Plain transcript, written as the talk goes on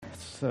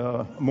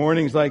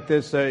mornings like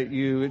this,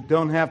 you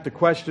don't have to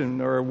question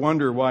or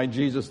wonder why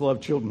Jesus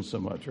loved children so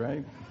much,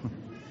 right?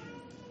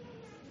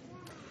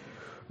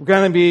 We're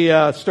going to be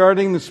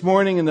starting this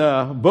morning in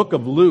the book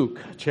of Luke,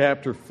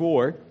 chapter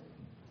 4,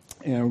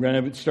 and we're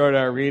going to start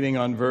our reading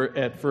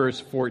at verse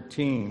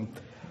 14.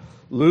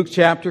 Luke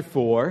chapter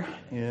 4,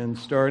 and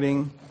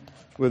starting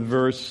with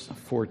verse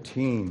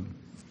 14.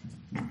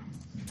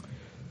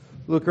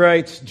 Luke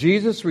writes,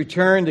 Jesus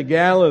returned to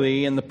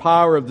Galilee in the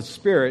power of the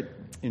Spirit,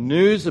 and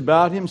news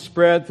about him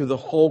spread through the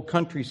whole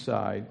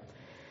countryside.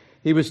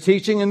 He was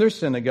teaching in their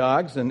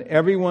synagogues, and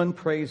everyone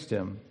praised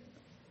him.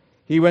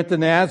 He went to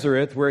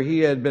Nazareth, where he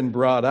had been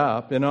brought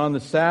up, and on the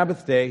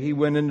Sabbath day he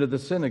went into the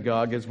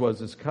synagogue, as was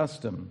his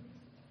custom.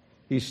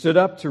 He stood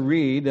up to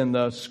read, and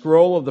the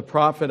scroll of the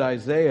prophet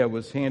Isaiah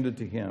was handed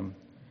to him.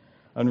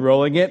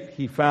 Unrolling it,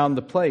 he found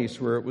the place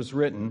where it was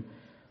written,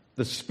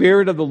 "The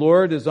Spirit of the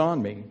Lord is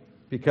on me,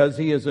 because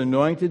he has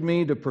anointed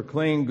me to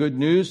proclaim good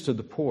news to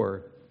the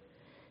poor.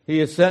 He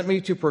has sent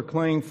me to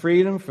proclaim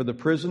freedom for the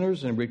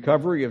prisoners and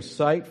recovery of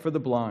sight for the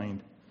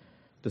blind,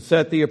 to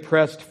set the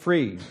oppressed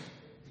free,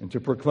 and to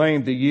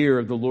proclaim the year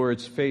of the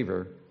Lord's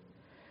favor."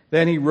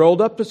 Then he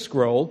rolled up the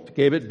scroll,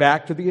 gave it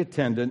back to the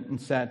attendant,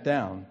 and sat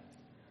down.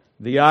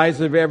 The eyes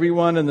of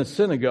everyone in the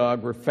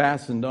synagogue were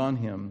fastened on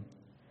him.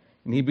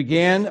 And he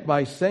began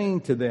by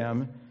saying to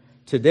them,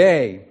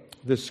 "Today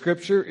the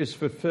scripture is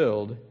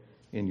fulfilled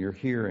in your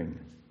hearing."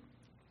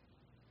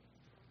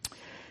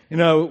 You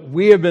know,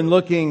 we have been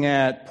looking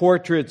at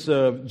portraits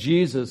of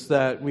Jesus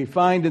that we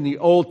find in the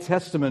Old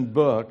Testament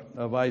book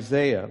of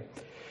Isaiah.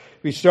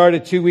 We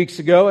started 2 weeks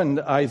ago in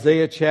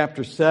Isaiah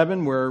chapter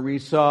 7, where we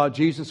saw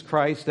Jesus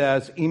Christ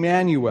as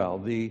Emmanuel,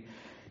 the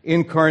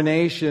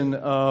incarnation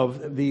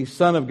of the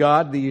Son of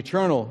God, the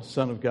eternal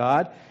Son of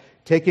God,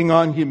 taking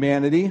on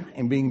humanity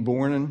and being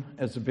born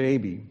as a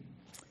baby.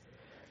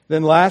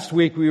 Then last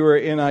week we were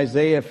in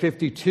Isaiah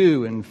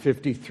 52 and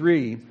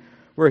 53,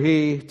 where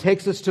he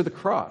takes us to the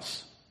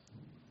cross.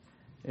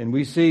 And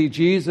we see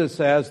Jesus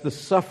as the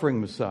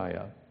suffering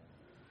Messiah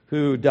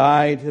who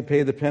died to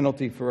pay the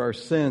penalty for our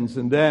sins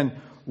and then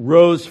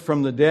rose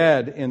from the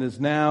dead and is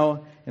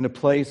now in a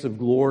place of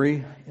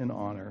glory and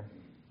honor.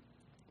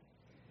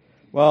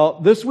 Well,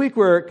 this week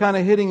we're kind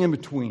of hitting in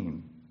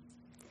between.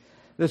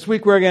 This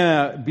week we're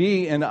going to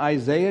be in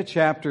Isaiah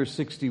chapter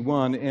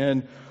 61,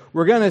 and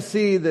we're going to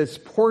see this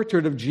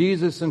portrait of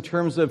Jesus in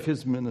terms of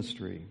his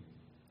ministry,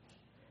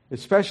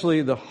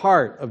 especially the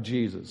heart of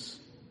Jesus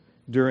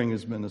during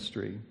his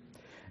ministry.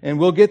 And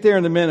we'll get there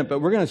in a minute, but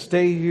we're going to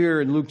stay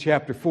here in Luke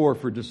chapter 4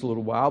 for just a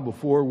little while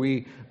before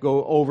we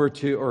go over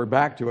to, or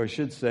back to, I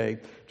should say,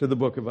 to the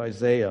book of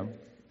Isaiah.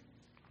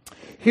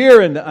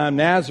 Here in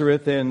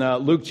Nazareth, in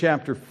Luke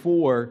chapter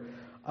 4,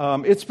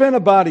 it's been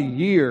about a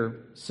year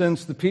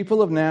since the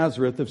people of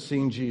Nazareth have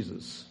seen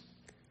Jesus.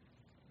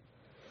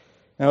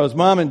 Now, his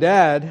mom and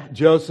dad,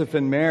 Joseph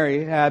and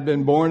Mary, had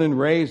been born and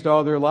raised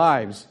all their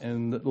lives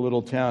in the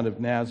little town of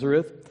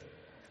Nazareth.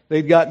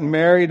 They'd gotten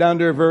married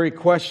under very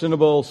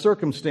questionable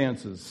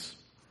circumstances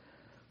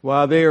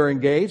while they were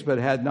engaged, but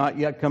had not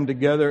yet come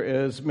together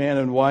as man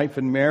and wife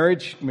in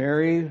marriage.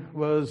 Mary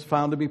was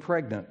found to be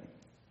pregnant.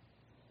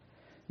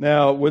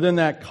 Now, within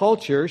that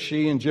culture,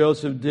 she and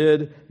Joseph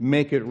did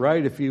make it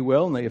right, if you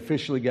will, and they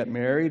officially got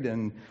married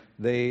and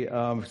they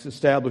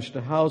established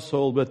a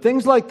household. But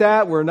things like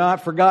that were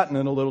not forgotten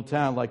in a little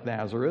town like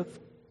Nazareth.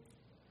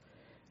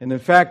 And in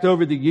fact,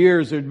 over the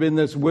years, there had been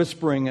this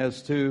whispering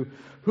as to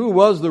who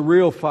was the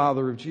real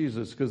father of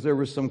Jesus, because there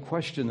was some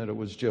question that it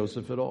was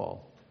Joseph at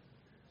all.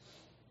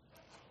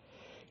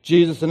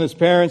 Jesus and his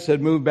parents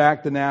had moved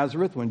back to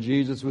Nazareth when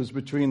Jesus was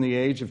between the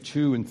age of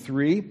 2 and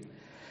 3.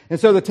 And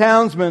so the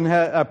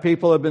townsmen,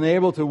 people have been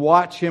able to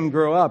watch him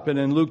grow up. And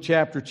in Luke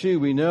chapter 2,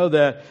 we know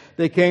that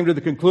they came to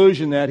the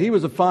conclusion that he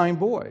was a fine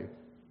boy.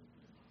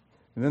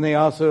 And then they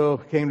also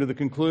came to the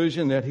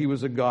conclusion that he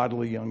was a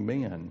godly young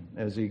man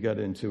as he got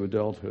into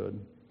adulthood.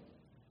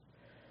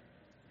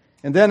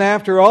 And then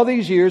after all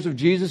these years of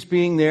Jesus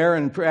being there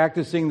and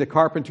practicing the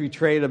carpentry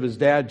trade of his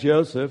dad,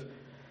 Joseph,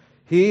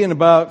 he and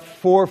about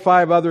 4 or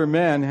 5 other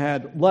men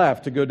had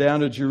left to go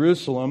down to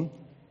Jerusalem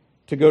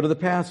to go to the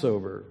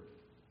Passover.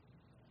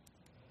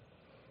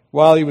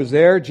 While he was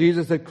there,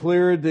 Jesus had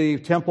cleared the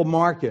temple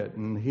market,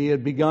 and he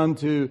had begun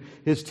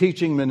his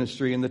teaching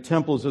ministry in the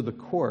temples of the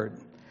court.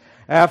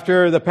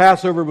 After the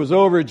Passover was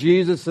over,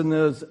 Jesus and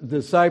his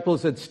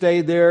disciples had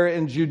stayed there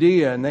in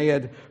Judea, and they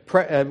had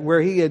where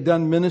he had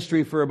done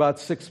ministry for about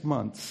 6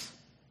 months.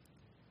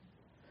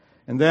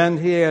 And then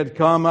he had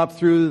come up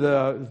through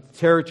the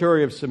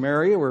territory of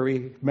Samaria, where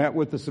he met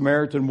with the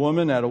Samaritan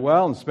woman at a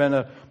well and spent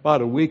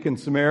about a week in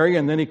Samaria.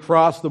 And then he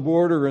crossed the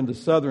border into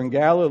southern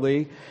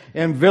Galilee.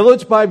 And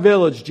village by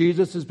village,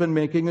 Jesus has been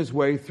making his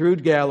way through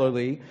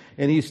Galilee.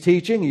 And he's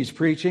teaching, he's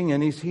preaching,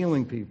 and he's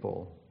healing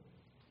people.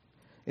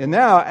 And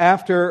now,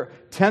 after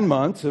 10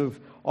 months of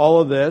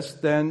all of this,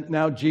 then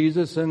now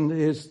Jesus and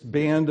his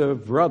band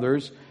of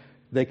brothers,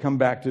 they come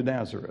back to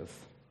Nazareth.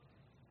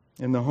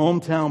 And the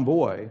hometown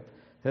boy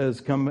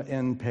has come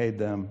and paid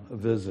them a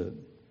visit.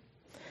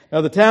 Now,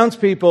 the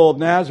townspeople of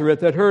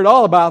Nazareth had heard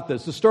all about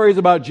this. The stories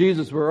about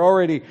Jesus were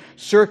already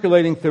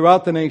circulating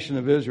throughout the nation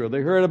of Israel.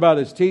 They heard about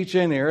his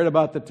teaching, they heard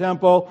about the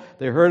temple,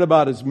 they heard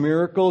about his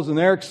miracles, and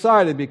they're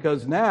excited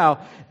because now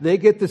they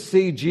get to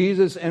see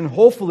Jesus and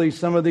hopefully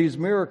some of these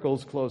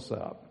miracles close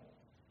up.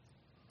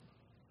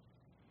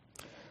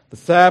 The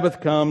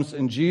Sabbath comes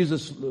and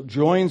Jesus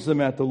joins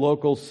them at the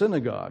local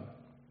synagogue.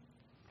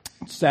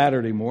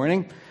 Saturday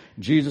morning,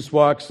 Jesus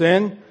walks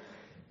in.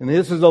 And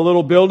this is a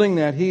little building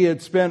that he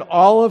had spent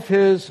all of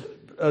his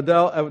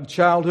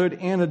childhood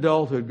and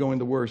adulthood going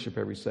to worship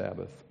every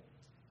Sabbath.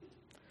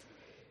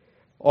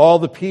 All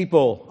the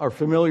people are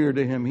familiar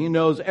to him. He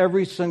knows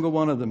every single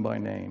one of them by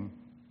name.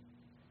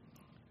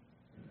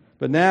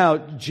 But now,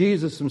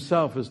 Jesus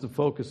himself is the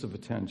focus of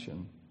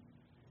attention.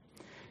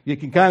 You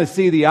can kind of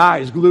see the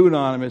eyes glued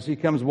on him as he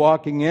comes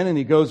walking in, and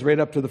he goes right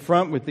up to the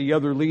front with the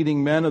other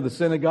leading men of the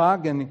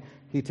synagogue, and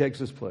he takes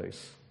his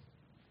place.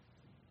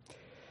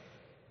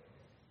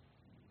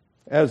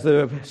 As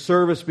the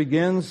service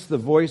begins, the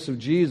voice of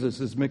Jesus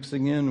is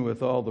mixing in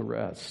with all the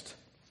rest.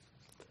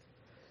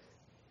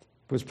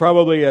 It was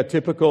probably a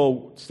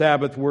typical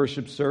Sabbath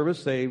worship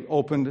service. There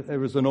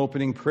was an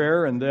opening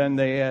prayer, and then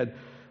they had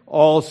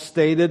all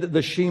stated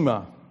the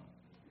Shema.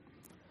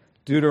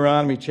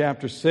 Deuteronomy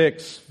chapter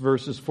 6,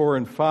 verses 4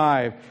 and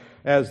 5,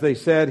 as they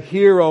said,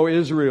 "Hear, O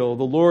Israel,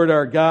 the Lord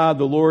our God,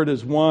 the Lord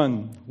is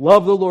one.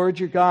 Love the Lord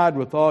your God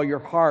with all your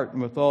heart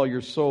and with all your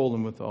soul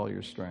and with all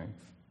your strength."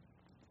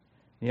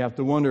 You have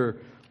to wonder,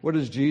 what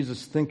is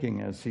Jesus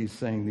thinking as he's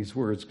saying these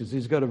words? Because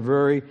he's got a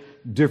very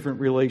different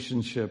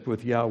relationship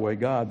with Yahweh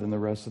God than the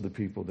rest of the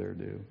people there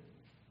do.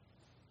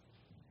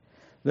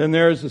 Then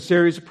there's a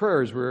series of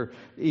prayers where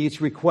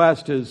each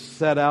request is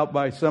set out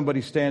by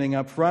somebody standing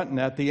up front, and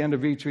at the end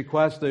of each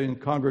request, the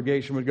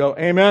congregation would go,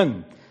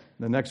 "Amen."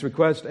 The next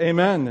request,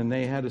 "Amen." And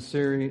they had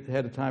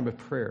a time of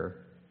prayer.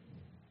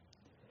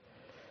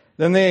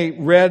 Then they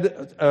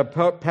read a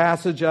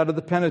passage out of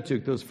the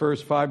Pentateuch, those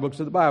first 5 books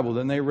of the Bible.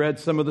 Then they read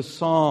some of the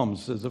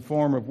Psalms as a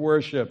form of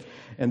worship.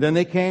 And then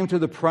they came to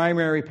the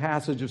primary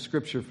passage of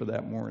Scripture for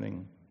that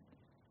morning.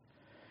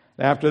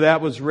 After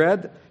that was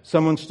read,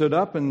 someone stood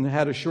up and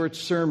had a short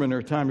sermon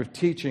or time of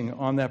teaching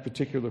on that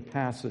particular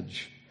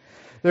passage.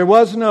 There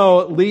was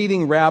no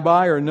leading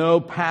rabbi or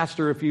no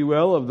pastor, if you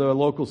will, of the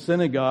local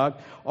synagogue.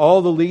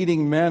 All the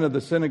leading men of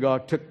the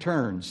synagogue took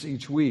turns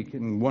each week,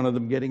 and one of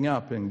them getting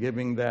up and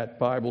giving that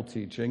Bible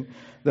teaching.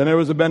 Then there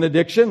was a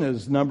benediction,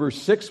 as number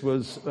 6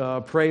 was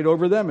prayed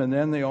over them, and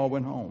then they all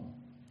went home.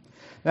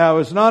 Now,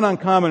 it's not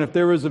uncommon if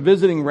there was a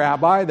visiting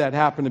rabbi that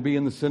happened to be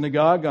in the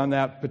synagogue on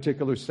that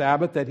particular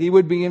Sabbath, that he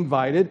would be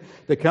invited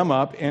to come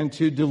up and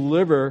to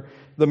deliver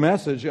the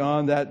message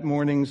on that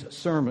morning's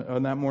sermon,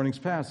 on that morning's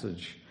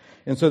passage.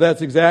 And so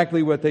that's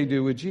exactly what they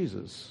do with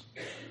Jesus.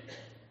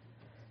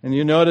 And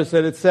you notice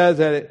that it says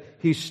that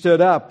he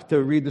stood up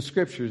to read the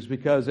Scriptures,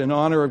 because in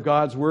honor of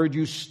God's Word,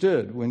 you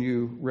stood when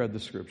you read the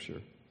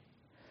Scripture.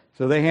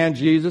 So they hand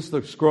Jesus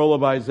the scroll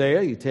of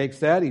Isaiah. He takes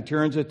that, he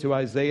turns it to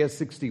Isaiah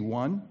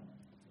 61,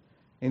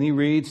 and he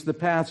reads the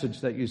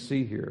passage that you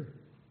see here.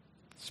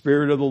 "The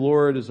Spirit of the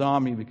Lord is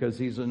on me because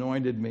he's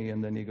anointed me,"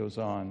 and then he goes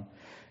on.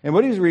 And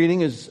what he's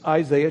reading is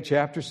Isaiah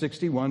chapter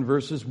 61,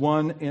 verses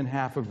 1 and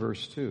half of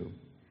verse 2.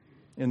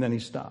 And then he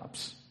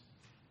stops.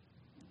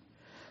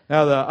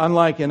 Now,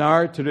 unlike in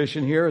our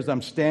tradition here, as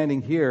I'm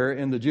standing here,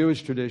 in the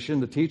Jewish tradition,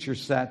 the teacher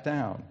sat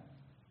down.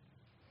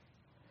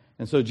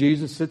 And so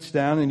Jesus sits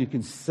down, and you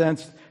can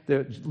sense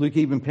that Luke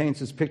even paints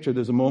this picture.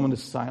 There's a moment of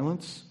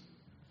silence.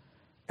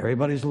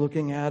 Everybody's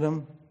looking at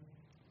him,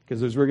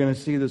 because as we're going to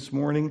see this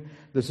morning,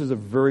 this is a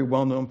very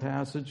well-known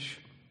passage.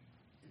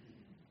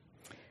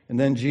 And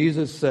then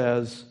Jesus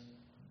says,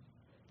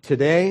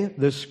 "Today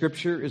this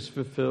scripture is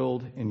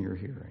fulfilled in your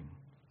hearing."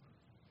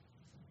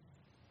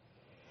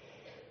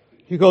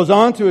 He goes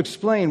on to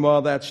explain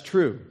why that's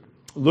true.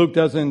 Luke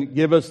doesn't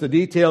give us the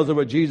details of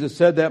what Jesus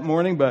said that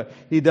morning, but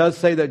he does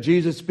say that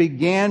Jesus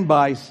began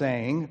by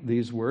saying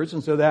these words,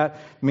 and so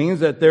that means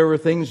that there were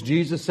things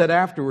Jesus said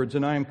afterwards,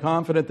 and I am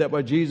confident that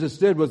what Jesus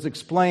did was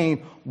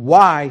explain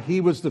why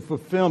he was the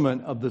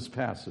fulfillment of this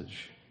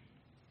passage.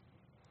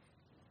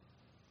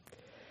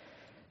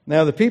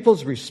 Now, the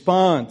people's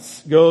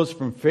response goes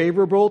from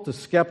favorable to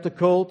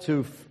skeptical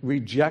to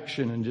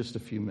rejection in just a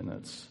few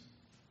minutes.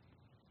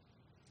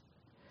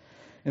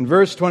 In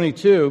verse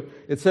 22,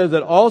 it says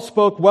that all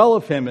spoke well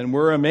of him and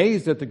were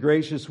amazed at the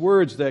gracious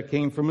words that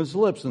came from his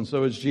lips. And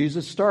so as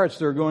Jesus starts,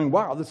 they're going,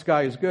 wow, this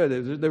guy is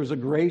good. There was a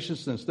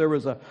graciousness, there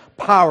was a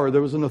power,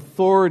 there was an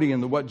authority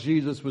in what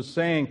Jesus was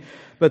saying.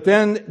 But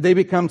then they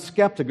become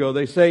skeptical.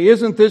 They say,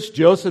 isn't this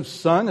Joseph's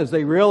son? As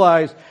they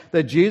realize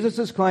that Jesus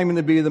is claiming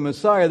to be the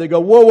Messiah, they go,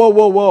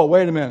 whoa,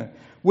 wait a minute.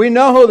 We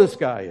know who this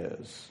guy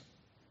is.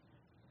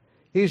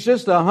 He's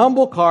just a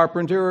humble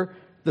carpenter,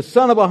 the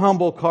son of a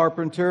humble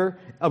carpenter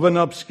of an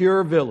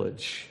obscure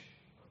village.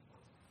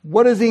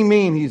 What does he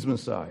mean he's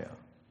Messiah?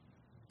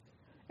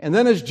 And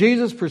then as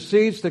Jesus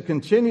proceeds to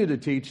continue to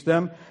teach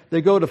them,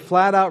 they go to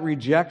flat-out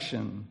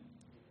rejection.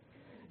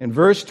 In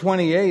verse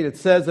 28, it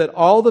says that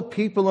all the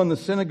people in the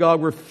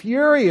synagogue were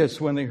furious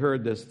when they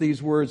heard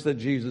these words that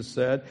Jesus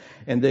said.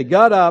 And they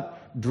got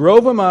up,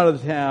 drove him out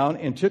of the town,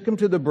 and took him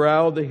to the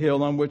brow of the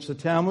hill on which the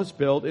town was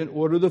built in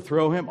order to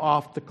throw him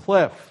off the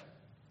cliff.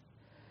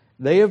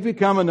 They have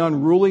become an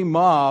unruly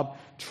mob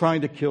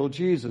trying to kill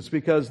Jesus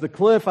because the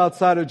cliff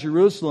outside of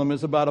Jerusalem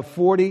is about a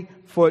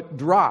 40-foot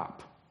drop.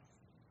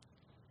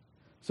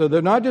 So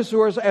they're not just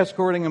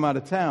escorting him out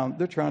of town,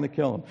 they're trying to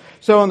kill him.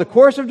 So in the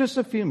course of just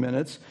a few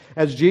minutes,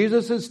 as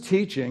Jesus is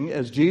teaching,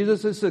 as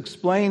Jesus is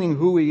explaining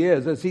who he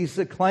is, as he's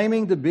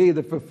claiming to be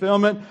the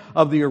fulfillment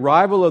of the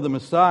arrival of the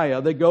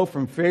Messiah, they go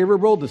from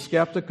favorable to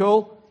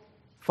skeptical,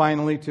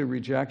 finally to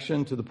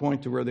rejection, to the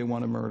point to where they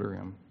want to murder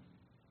him.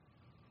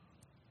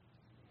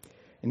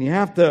 And you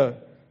have to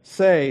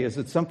say, is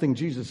it something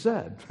Jesus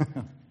said?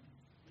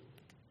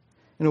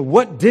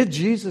 What did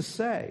Jesus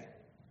say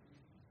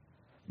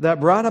that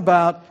brought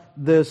about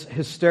this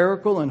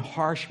hysterical and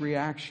harsh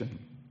reaction?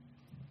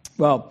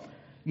 Well,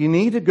 you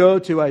need to go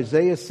to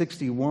Isaiah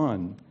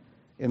 61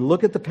 and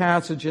look at the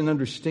passage and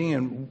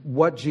understand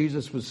what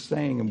Jesus was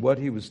saying and what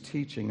he was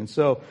teaching. And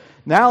so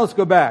now let's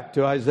go back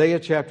to Isaiah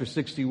chapter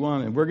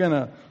 61, and we're going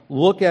to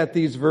look at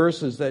these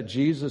verses that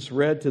Jesus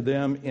read to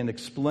them and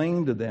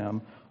explained to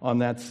them on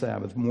that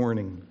Sabbath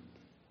morning.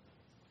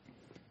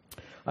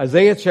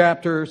 Isaiah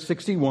chapter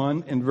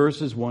 61 and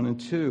verses 1 and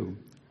 2.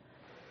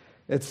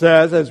 It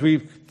says, as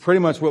pretty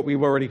much what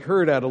we've already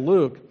heard out of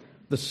Luke,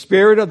 the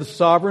Spirit of the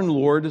Sovereign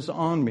Lord is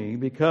on me,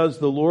 because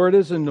the Lord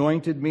has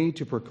anointed me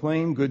to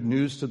proclaim good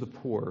news to the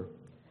poor.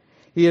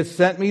 He has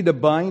sent me to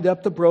bind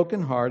up the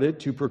brokenhearted,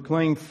 to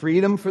proclaim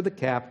freedom for the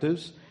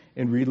captives,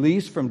 and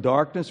release from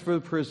darkness for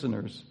the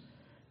prisoners,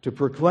 to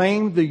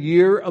proclaim the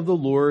year of the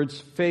Lord's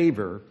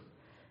favor,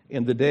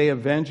 and the day of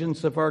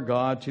vengeance of our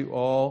God to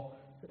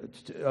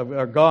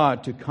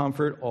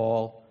comfort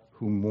all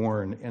who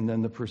mourn. And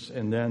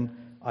then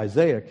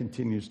Isaiah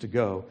continues to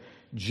go.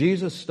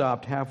 Jesus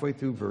stopped halfway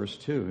through verse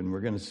 2, and we're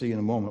going to see in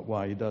a moment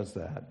why he does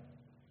that.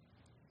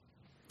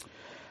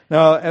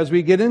 Now, as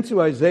we get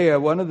into Isaiah,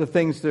 one of the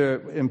things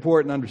that's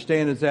important to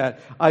understand is that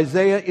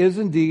Isaiah is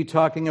indeed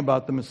talking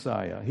about the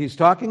Messiah. He's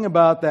talking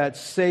about that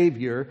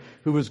Savior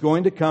who was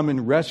going to come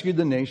and rescue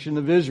the nation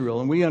of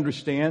Israel. And we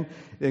understand,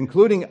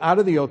 including out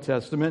of the Old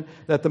Testament,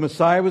 that the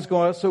Messiah was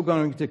also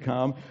going to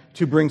come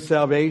to bring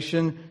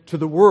salvation to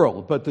the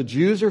world. But the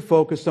Jews are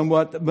focused on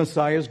what the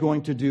Messiah is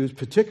going to do,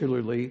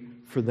 particularly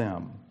for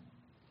them.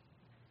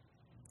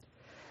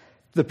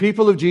 The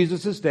people of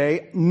Jesus'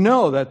 day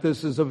know that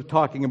this is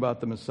talking about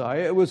the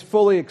Messiah. It was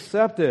fully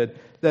accepted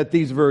that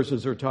these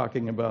verses are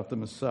talking about the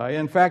Messiah.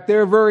 In fact,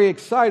 they're very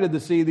excited to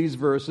see these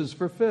verses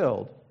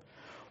fulfilled.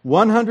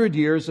 100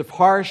 years of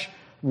harsh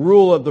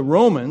rule of the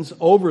Romans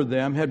over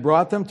them had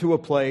brought them to a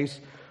place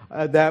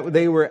that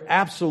they were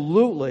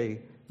absolutely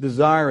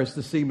desirous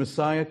to see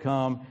Messiah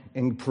come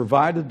and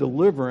provide a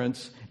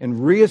deliverance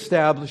and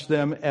reestablish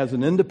them as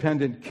an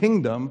independent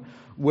kingdom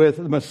with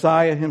the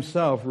Messiah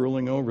himself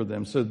ruling over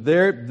them. So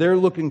they're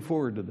looking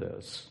forward to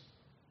this.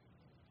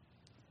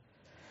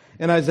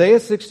 And Isaiah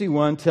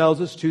 61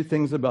 tells us two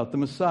things about the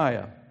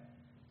Messiah.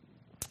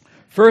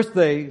 First,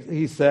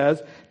 he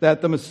says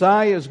that the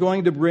Messiah is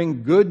going to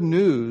bring good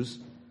news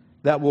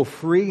that will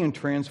free and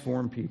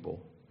transform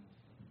people.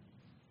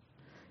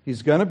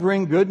 He's going to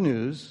bring good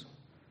news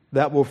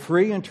that will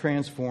free and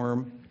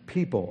transform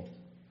people.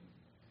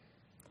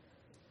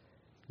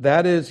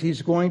 That is,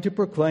 he's going to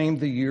proclaim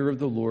the year of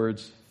the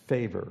Lord's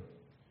favor.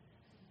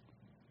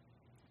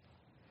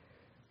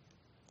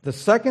 The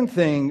second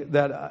thing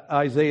that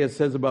Isaiah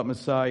says about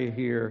Messiah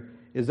here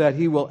is that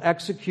he will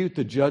execute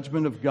the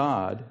judgment of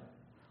God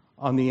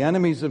on the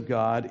enemies of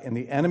God and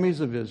the enemies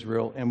of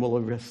Israel, and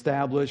will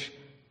establish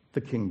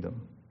the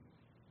kingdom.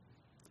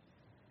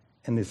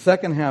 And the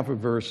second half of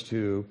verse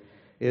 2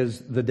 is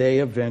the day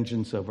of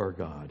vengeance of our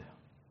God.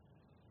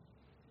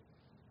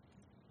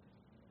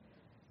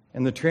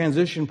 And the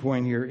transition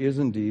point here is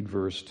indeed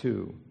verse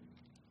 2.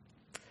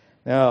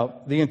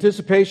 Now, the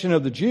anticipation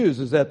of the Jews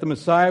is that the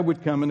Messiah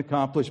would come and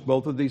accomplish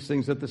both of these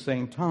things at the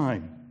same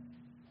time.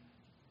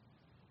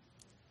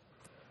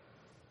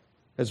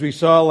 As we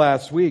saw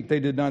last week, they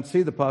did not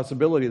see the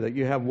possibility that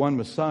you have one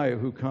Messiah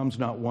who comes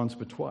not once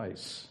but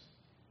twice.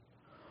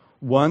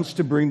 Once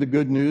to bring the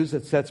good news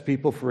that sets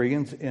people free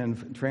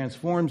and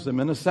transforms them,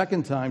 and a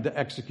second time to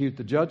execute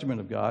the judgment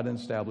of God and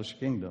establish a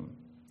kingdom.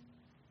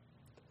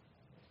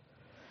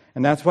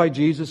 And that's why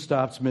Jesus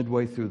stops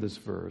midway through this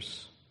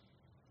verse.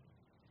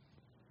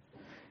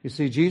 You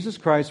see, Jesus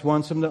Christ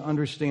wants them to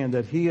understand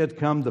that he had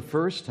come the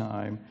first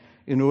time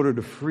in order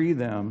to free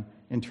them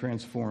and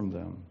transform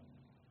them.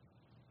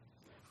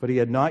 But he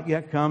had not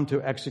yet come to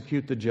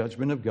execute the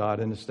judgment of God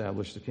and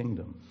establish the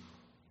kingdom.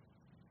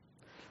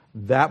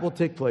 That will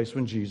take place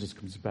when Jesus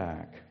comes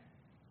back.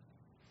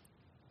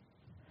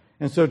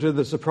 And so, to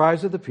the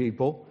surprise of the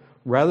people,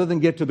 rather than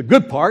get to the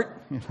good part,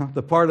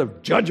 the part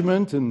of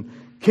judgment and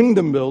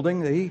kingdom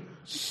building, he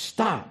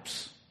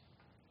stops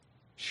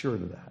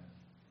short of that.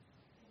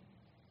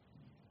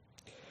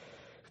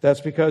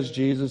 That's because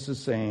Jesus is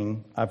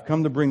saying, I've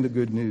come to bring the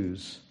good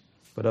news,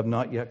 but I've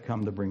not yet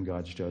come to bring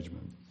God's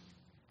judgment.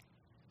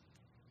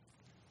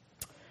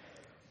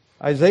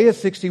 Isaiah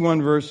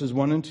 61 verses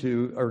 1 and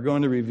 2 are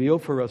going to reveal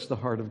for us the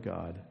heart of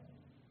God.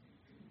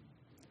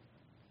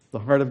 The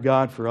heart of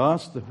God for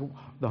us,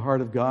 the heart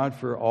of God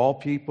for all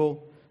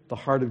people, the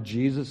heart of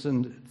Jesus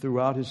and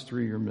throughout his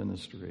 3-year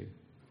ministry.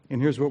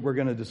 And here's what we're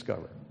going to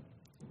discover.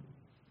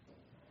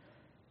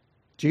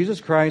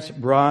 Jesus Christ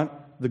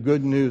brought the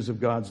good news of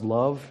God's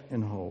love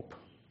and hope.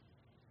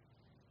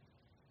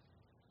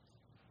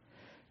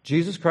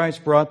 Jesus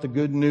Christ brought the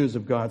good news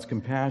of God's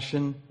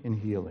compassion and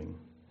healing.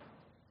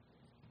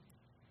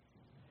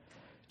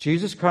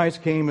 Jesus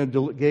Christ came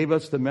and gave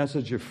us the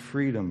message of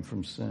freedom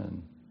from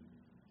sin.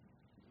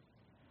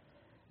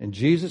 And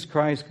Jesus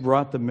Christ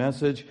brought the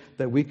message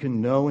that we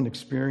can know and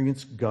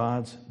experience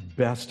God's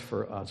best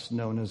for us,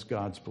 known as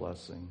God's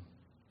blessing.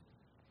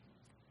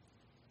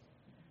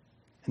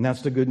 And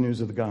that's the good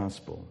news of the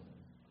gospel.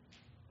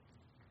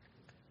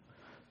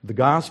 The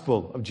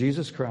gospel of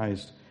Jesus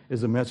Christ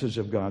is a message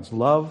of God's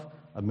love,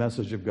 a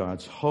message of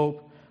God's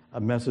hope, a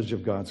message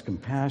of God's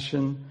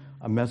compassion,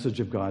 a message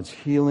of God's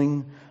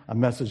healing, a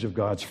message of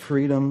God's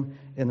freedom,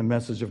 and a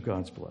message of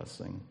God's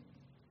blessing.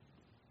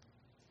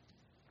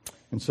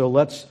 And so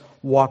let's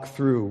walk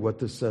through what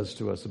this says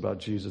to us about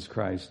Jesus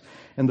Christ.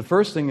 And the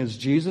first thing is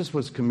Jesus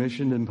was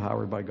commissioned and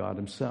empowered by God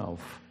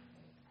himself.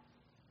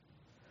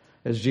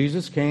 As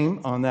Jesus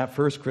came on that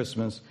first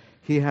Christmas,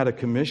 he had a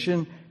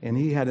commission and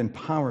he had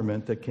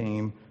empowerment that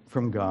came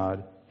from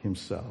God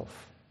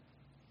himself.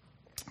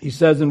 He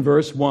says in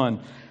verse 1,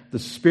 "The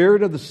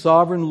Spirit of the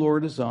sovereign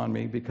Lord is on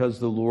me because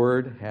the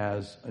Lord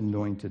has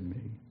anointed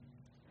me."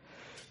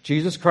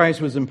 Jesus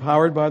Christ was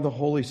empowered by the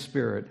Holy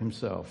Spirit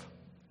himself.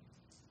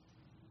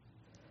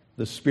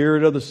 The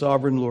Spirit of the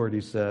sovereign Lord,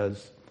 he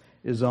says,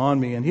 is on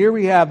me. And here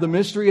we have the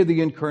mystery of the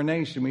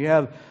incarnation. We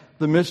have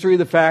the mystery of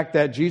the fact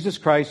that Jesus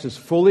Christ is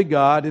fully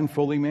God and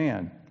fully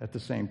man at the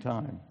same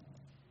time.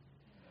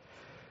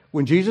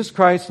 When Jesus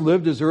Christ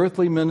lived his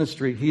earthly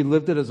ministry, he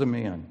lived it as a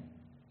man.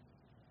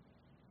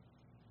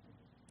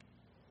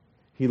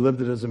 He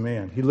lived it as a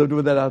man. He lived it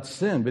without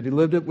sin, but he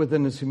lived it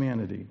within his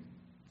humanity.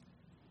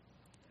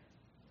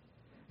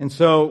 And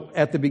so,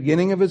 at the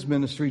beginning of his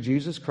ministry,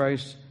 Jesus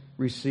Christ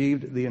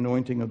received the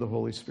anointing of the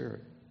Holy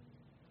Spirit.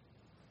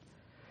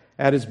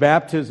 At his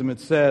baptism, it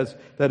says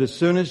that as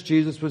soon as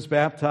Jesus was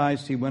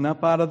baptized, he went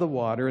up out of the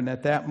water, and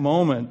at that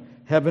moment,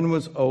 heaven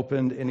was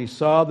opened, and he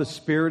saw the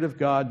Spirit of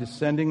God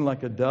descending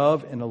like a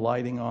dove and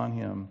alighting on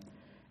him.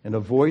 And a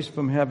voice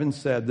from heaven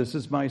said, "This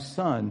is my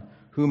Son,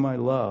 whom I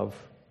love.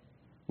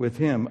 With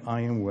him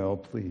I am well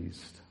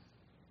pleased."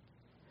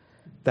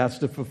 That's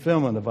the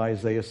fulfillment of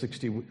Isaiah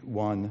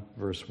 61,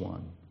 verse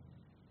 1.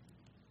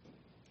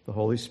 The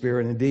Holy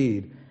Spirit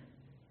indeed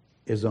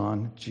is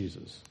on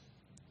Jesus.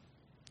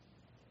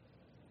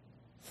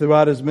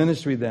 Throughout his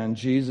ministry then,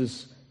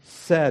 Jesus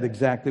said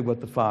exactly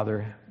what the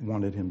Father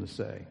wanted him to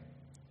say.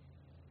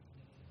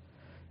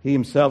 He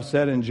himself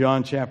said in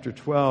John chapter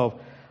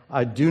 12,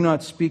 "I do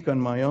not speak on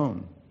my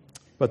own,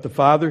 but the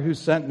Father who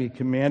sent me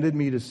commanded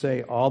me to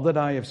say all that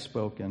I have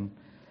spoken.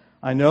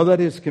 I know that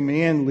his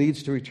command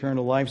leads to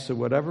eternal life, so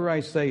whatever I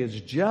say is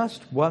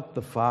just what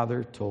the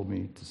Father told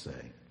me to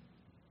say."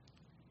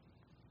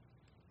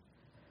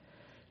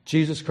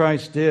 Jesus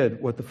Christ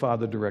did what the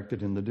Father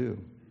directed him to do.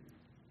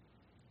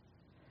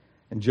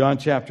 In John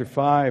chapter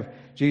 5,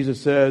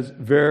 Jesus says,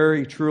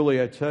 "Very truly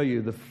I tell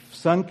you, the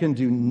Son can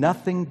do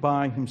nothing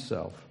by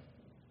himself.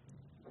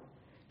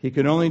 He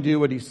can only do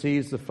what he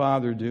sees the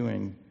Father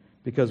doing,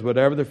 because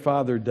whatever the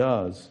Father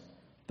does,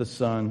 the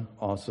Son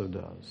also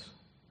does."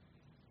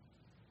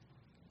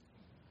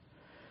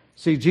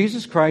 See,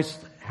 Jesus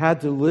Christ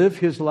had to live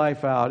his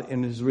life out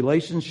in his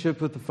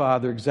relationship with the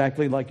Father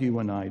exactly like you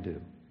and I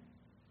do.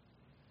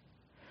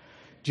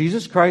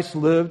 Jesus Christ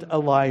lived a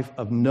life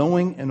of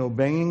knowing and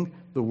obeying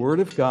the Word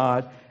of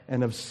God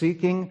and of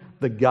seeking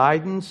the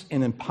guidance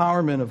and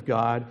empowerment of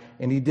God,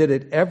 and he did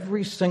it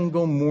every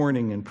single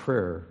morning in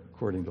prayer,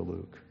 according to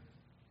Luke.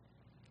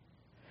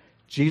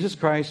 Jesus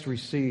Christ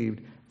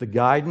received the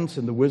guidance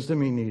and the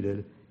wisdom he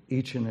needed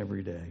each and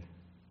every day,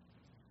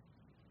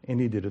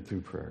 and he did it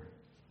through prayer.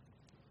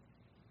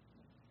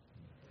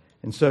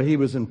 And so he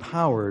was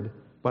empowered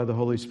by the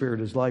Holy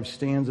Spirit. His life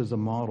stands as a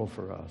model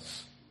for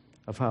us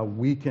of how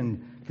we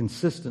can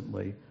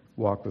consistently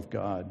walk with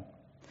God.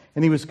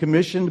 And he was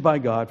commissioned by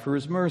God for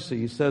his mercy.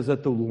 He says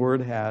that the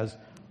Lord has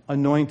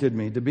anointed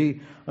me. To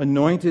be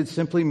anointed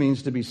simply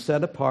means to be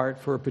set apart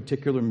for a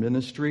particular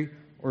ministry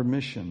or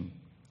mission.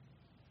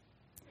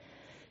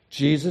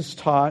 Jesus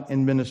taught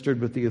and ministered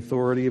with the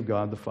authority of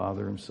God the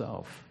Father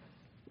himself.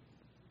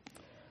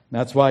 And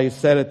that's why he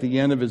said at the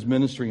end of his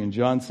ministry in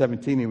John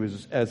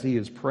 17, as he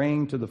is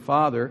praying to the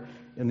Father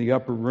in the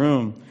upper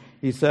room,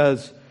 he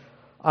says,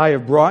 "I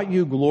have brought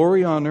you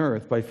glory on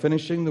earth by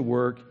finishing the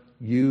work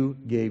you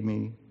gave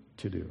me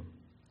to do."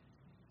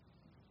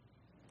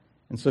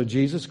 And so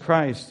Jesus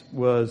Christ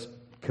was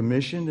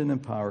commissioned and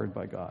empowered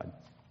by God.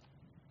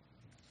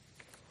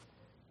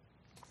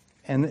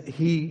 And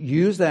he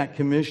used that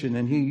commission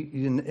and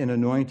in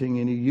anointing,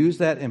 and he used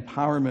that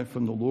empowerment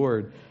from the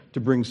Lord to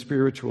bring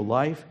spiritual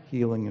life,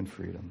 healing, and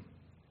freedom.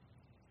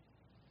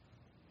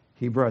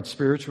 He brought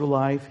spiritual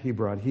life, he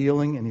brought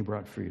healing, and he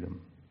brought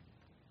freedom.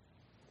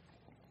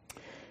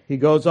 He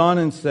goes on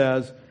and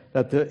says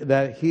that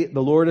the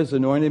Lord has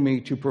anointed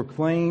me to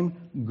proclaim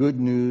good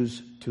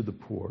news to the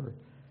poor.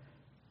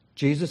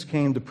 Jesus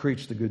came to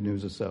preach the good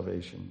news of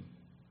salvation.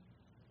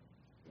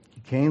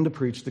 He came to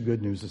preach the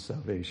good news of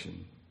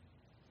salvation.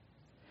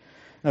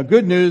 Now,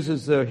 good news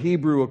is the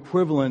Hebrew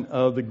equivalent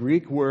of the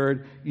Greek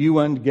word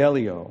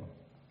euangelio.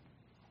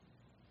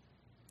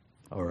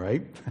 All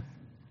right?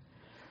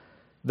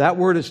 That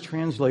word is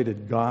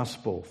translated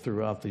gospel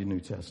throughout the New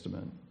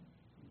Testament.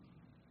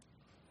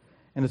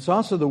 And it's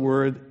also the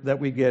word that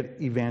we get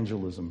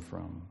evangelism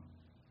from.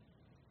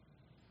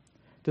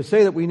 To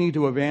say that we need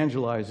to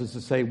evangelize is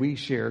to say we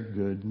share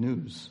good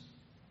news.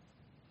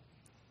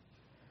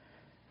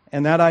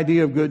 And that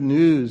idea of good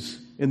news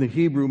in the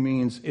Hebrew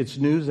means it's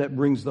news that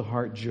brings the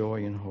heart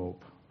joy and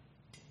hope.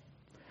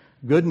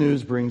 Good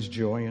news brings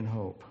joy and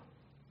hope.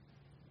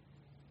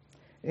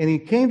 And he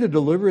came to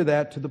deliver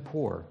that to the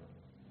poor.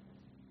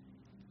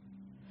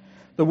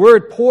 The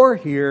word poor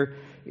here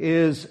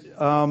is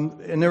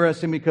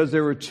interesting because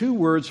there were two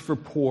words for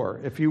poor.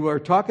 If you are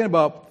talking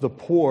about the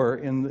poor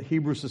in the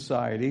Hebrew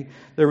society,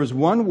 there was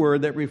one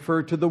word that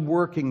referred to the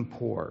working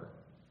poor,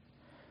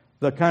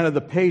 the kind of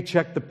the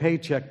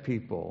paycheck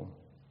people,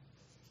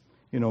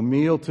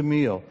 meal to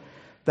meal.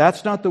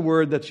 That's not the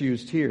word that's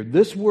used here.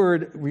 This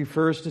word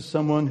refers to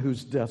someone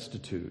who's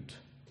destitute.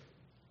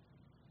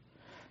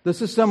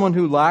 This is someone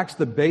who lacks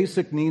the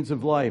basic needs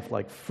of life,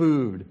 like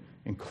food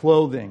and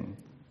clothing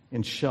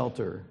and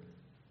shelter.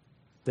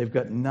 They've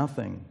got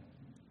nothing.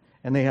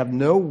 And they have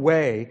no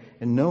way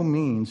and no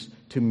means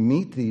to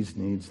meet these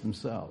needs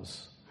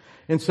themselves.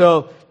 And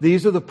so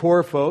these are the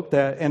poor folk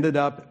that ended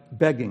up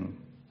begging.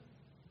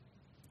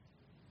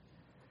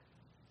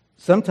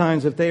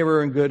 Sometimes if they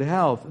were in good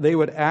health, they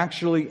would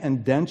actually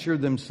indenture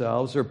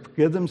themselves or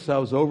give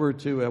themselves over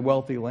to a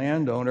wealthy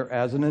landowner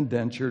as an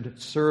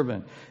indentured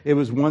servant. It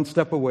was one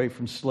step away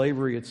from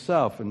slavery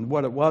itself. And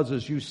what it was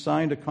is you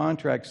signed a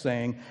contract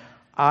saying,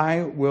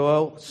 I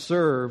will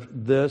serve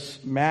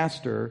this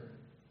master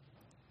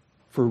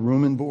for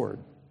room and board.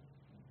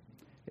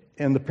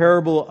 And the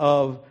parable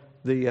of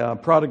the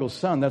prodigal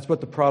son, that's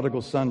what the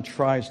prodigal son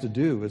tries to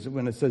do, is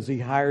when it says he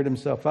hired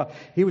himself out.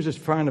 He was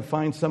just trying to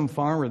find some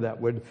farmer that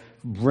would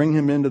bring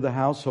him into the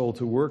household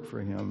to work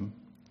for him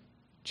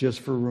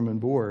just for room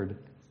and board.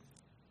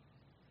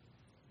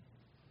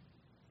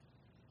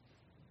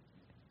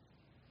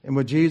 And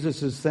what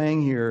Jesus is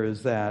saying here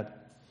is that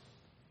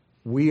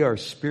we are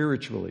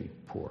spiritually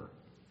poor.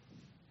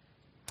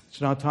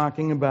 It's not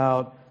talking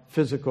about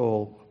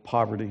physical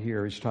poverty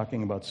here. He's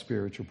talking about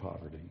spiritual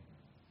poverty.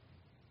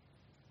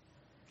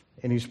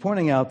 And he's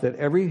pointing out that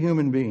every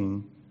human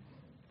being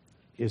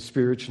is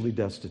spiritually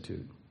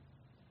destitute.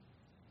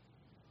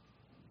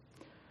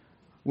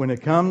 When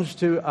it comes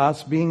to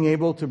us being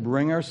able to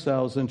bring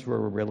ourselves into a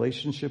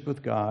relationship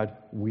with God,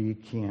 we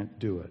can't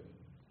do it.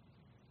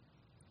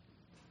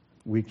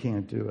 We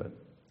can't do it.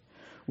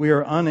 We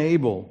are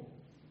unable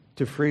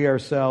to free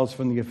ourselves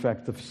from the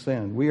effect of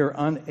sin. We are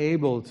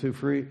unable to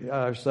free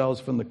ourselves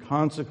from the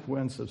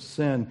consequence of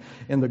sin.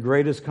 And the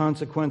greatest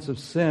consequence of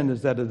sin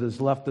is that it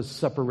has left us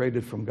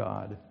separated from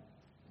God.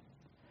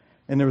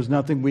 And there is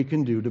nothing we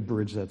can do to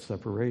bridge that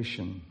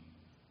separation.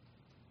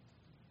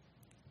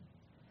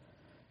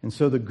 And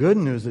so the good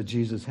news that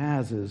Jesus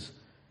has is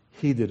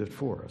He did it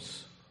for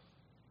us.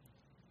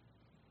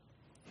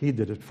 He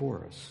did it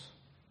for us.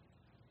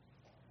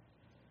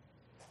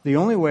 The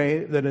only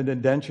way that an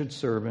indentured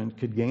servant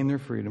could gain their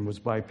freedom was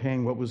by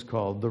paying what was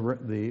called the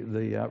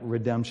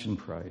redemption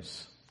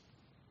price.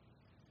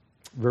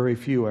 Very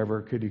few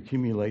ever could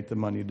accumulate the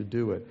money to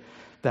do it.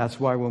 That's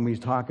why when we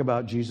talk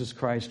about Jesus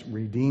Christ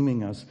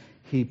redeeming us,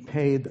 He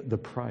paid the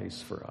price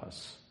for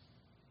us.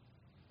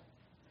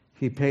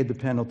 He paid the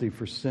penalty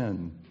for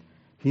sin.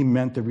 He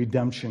meant the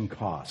redemption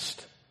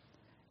cost.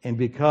 And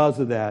because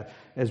of that,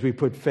 as we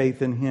put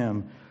faith in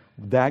Him,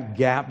 that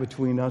gap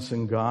between us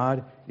and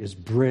God is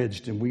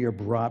bridged, and we are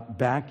brought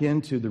back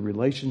into the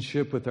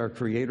relationship with our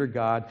Creator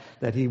God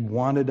that He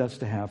wanted us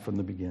to have from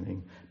the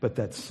beginning, but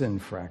that sin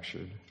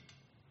fractured.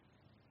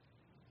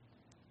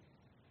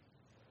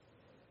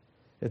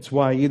 It's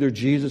why either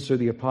Jesus or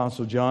the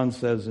Apostle John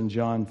says in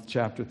John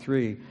chapter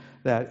 3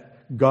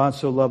 that God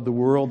so loved the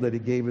world that He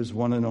gave His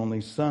one and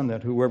only Son,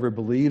 that whoever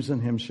believes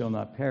in Him shall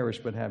not perish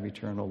but have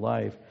eternal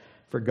life.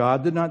 For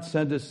God did not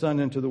send His Son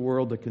into the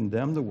world to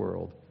condemn the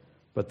world,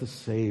 but to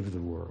save the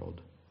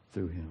world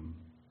through Him.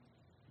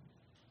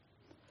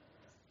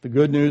 The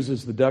good news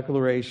is the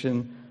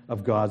declaration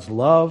of God's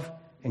love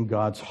and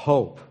God's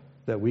hope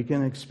that we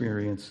can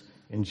experience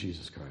in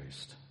Jesus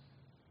Christ.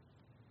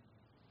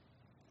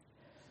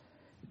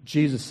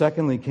 Jesus,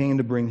 secondly, came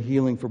to bring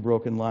healing for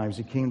broken lives.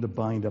 He came to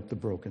bind up the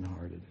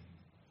brokenhearted.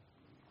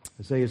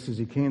 Isaiah says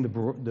He came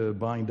to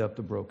bind up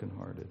the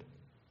brokenhearted.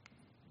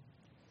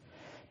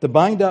 The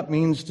bind up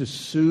means to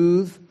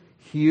soothe,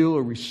 heal,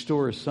 or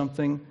restore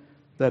something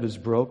that is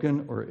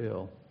broken or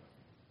ill.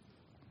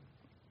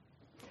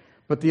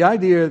 But the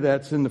idea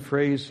that's in the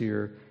phrase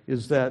here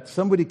is that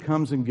somebody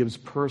comes and gives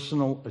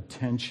personal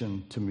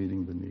attention to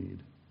meeting the need.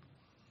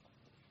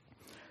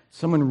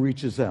 Someone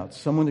reaches out.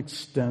 Someone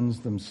extends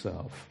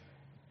themselves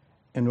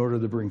in order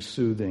to bring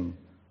soothing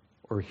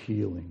or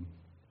healing.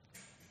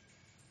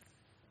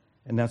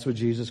 And that's what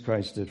Jesus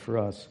Christ did for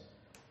us.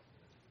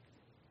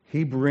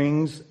 He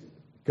brings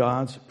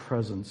God's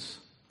presence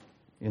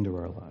into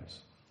our lives.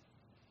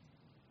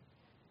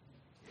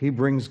 He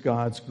brings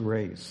God's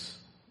grace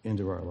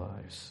into our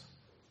lives.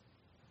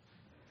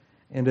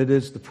 And it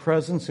is the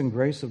presence and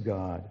grace of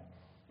God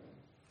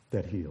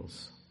that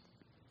heals.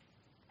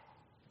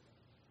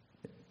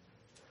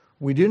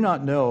 We do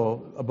not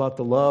know about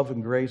the love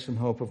and grace and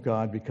hope of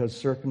God because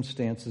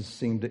circumstances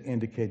seem to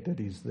indicate that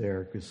He's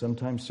there. Because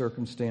sometimes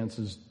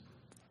circumstances,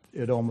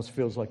 it almost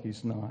feels like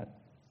He's not.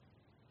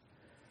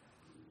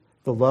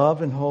 The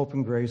love and hope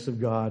and grace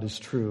of God is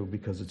true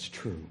because it's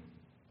true.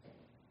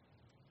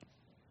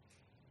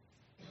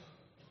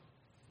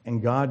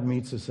 And God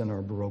meets us in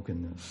our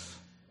brokenness.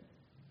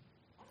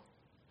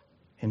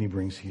 And He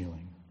brings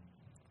healing.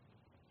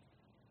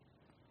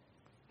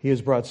 He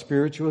has brought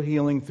spiritual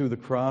healing through the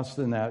cross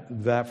and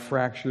that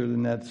fracture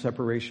and that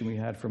separation we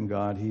had from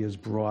God. He has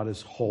brought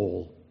us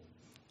whole.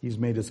 He's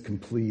made us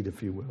complete,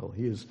 if you will.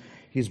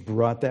 He's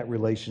brought that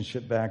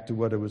relationship back to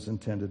what it was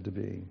intended to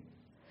be.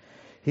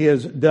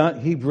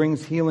 He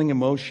brings healing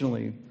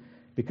emotionally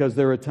because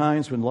there are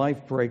times when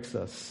life breaks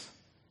us.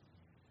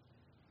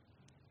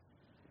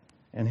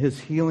 And His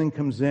healing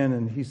comes in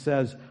and He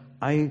says,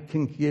 I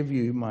can give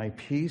you my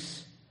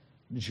peace,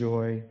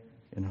 joy,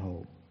 and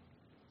hope.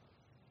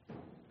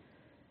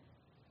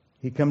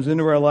 He comes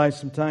into our lives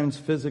sometimes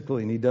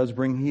physically, and He does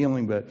bring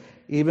healing, but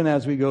even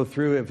as we go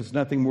through, if it's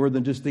nothing more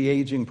than just the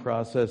aging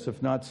process,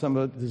 if not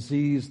some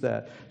disease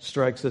that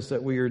strikes us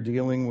that we are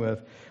dealing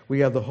with,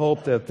 we have the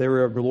hope that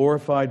there are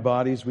glorified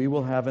bodies we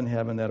will have in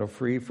heaven that are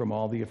free from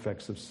all the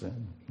effects of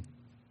sin.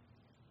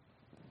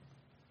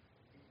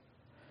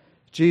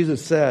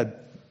 Jesus said,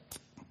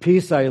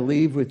 peace I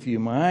leave with you,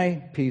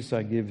 my peace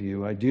I give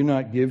you. I do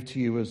not give to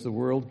you as the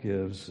world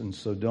gives, and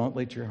so don't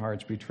let your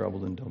hearts be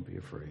troubled and don't be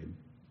afraid.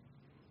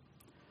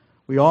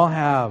 We all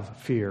have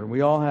fear.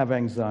 We all have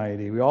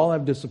anxiety. We all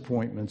have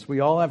disappointments.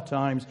 We all have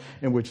times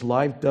in which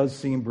life does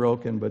seem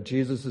broken, but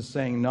Jesus is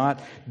saying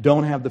not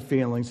don't have the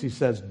feelings. He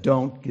says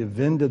don't give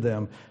in to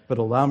them, but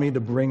allow me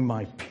to bring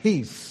my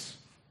peace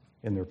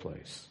in their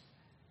place.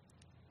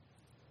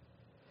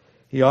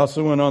 He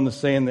also went on to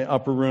say in the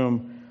upper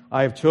room,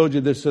 I have told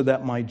you this so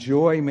that my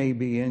joy may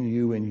be in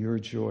you and your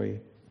joy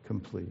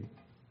complete.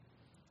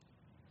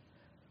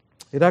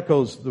 It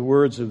echoes the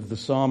words of the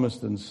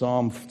psalmist in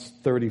Psalm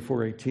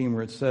 34:18,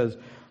 where it says,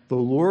 the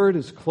Lord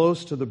is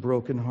close to the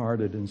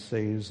brokenhearted and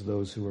saves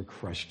those who are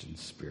crushed in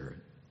spirit.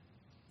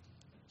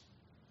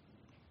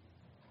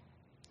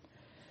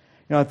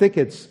 Now, I think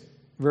it's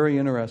very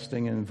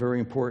interesting and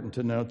very important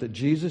to note that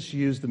Jesus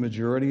used the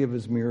majority of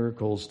His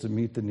miracles to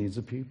meet the needs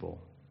of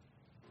people.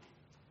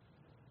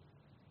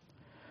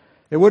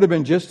 It would have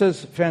been just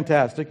as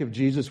fantastic if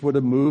Jesus would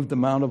have moved the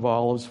Mount of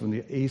Olives from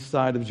the east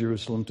side of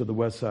Jerusalem to the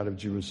west side of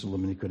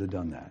Jerusalem, and He could have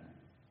done that.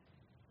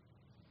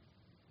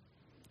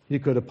 He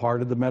could have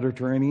parted the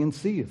Mediterranean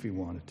Sea if He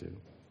wanted to.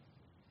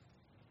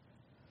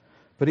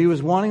 But He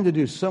was wanting to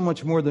do so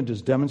much more than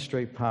just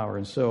demonstrate power,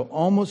 and so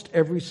almost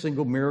every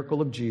single miracle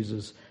of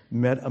Jesus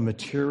met a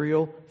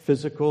material,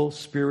 physical,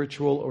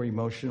 spiritual, or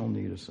emotional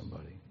need of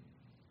somebody.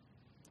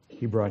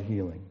 He brought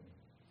healing.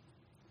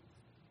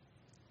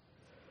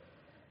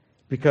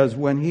 Because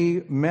when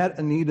He met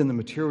a need in the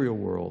material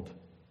world,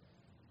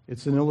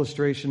 it's an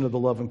illustration of the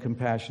love and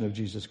compassion of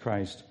Jesus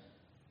Christ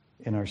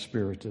in our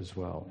spirit as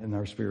well, in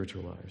our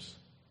spiritual lives.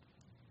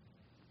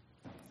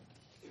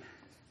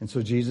 And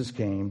so Jesus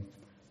came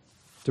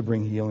to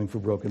bring healing for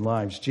broken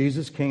lives.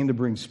 Jesus came to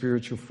bring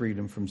spiritual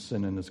freedom from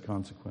sin and its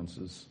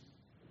consequences.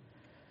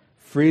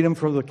 Freedom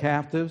for the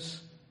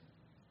captives,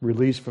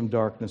 release from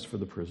darkness for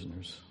the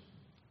prisoners.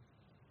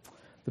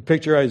 The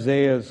picture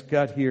Isaiah's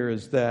got here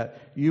is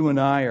that you and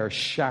I are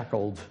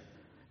shackled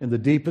in the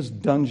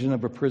deepest dungeon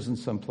of a prison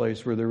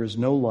someplace where there is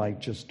no light,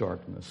 just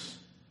darkness.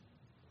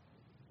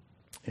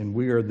 And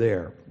we are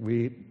there.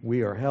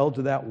 We are held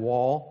to that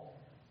wall,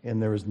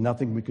 and there is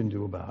nothing we can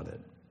do about it.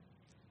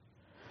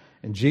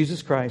 And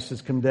Jesus Christ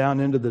has come down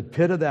into the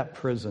pit of that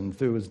prison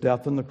through His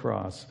death on the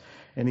cross.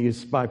 And He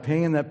is, by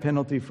paying that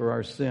penalty for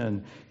our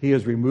sin, He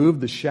has removed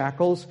the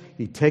shackles.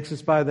 He takes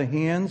us by the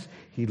hands.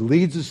 He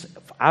leads us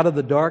out of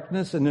the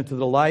darkness and into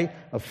the light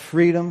of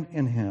freedom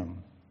in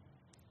Him.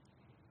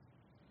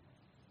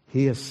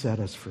 He has set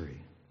us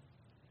free.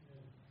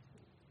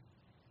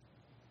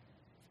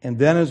 And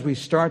then as we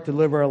start to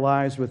live our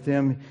lives with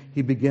Him,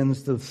 He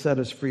begins to set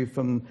us free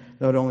from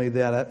not only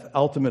that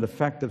ultimate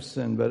effect of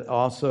sin, but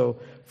also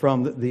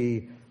from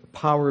the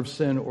power of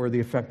sin or the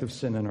effect of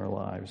sin in our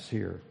lives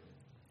here.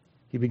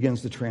 He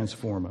begins to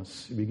transform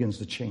us. He begins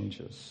to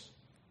change us.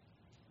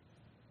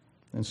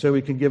 And so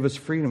he can give us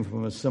freedom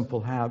from a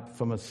sinful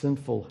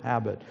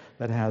habit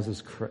that has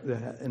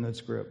in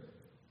its grip.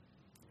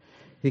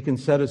 He can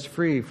set us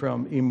free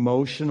from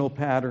emotional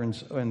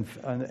patterns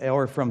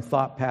or from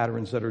thought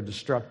patterns that are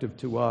destructive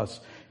to us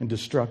and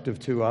destructive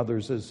to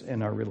others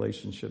in our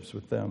relationships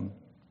with them.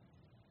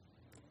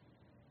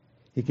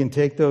 He can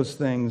take those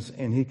things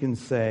and he can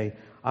say,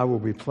 I will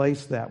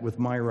replace that with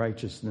my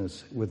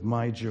righteousness, with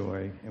my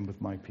joy, and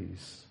with my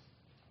peace.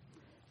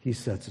 He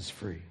sets us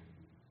free.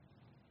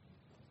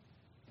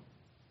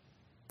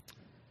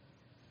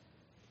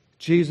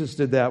 Jesus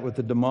did that with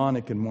the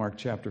demonic in Mark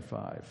chapter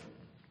 5.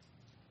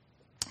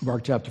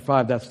 Mark chapter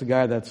 5, that's the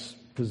guy that's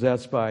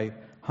possessed by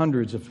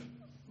hundreds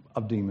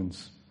of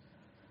demons.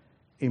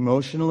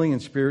 Emotionally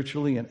and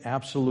spiritually in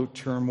absolute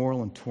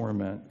turmoil and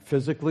torment.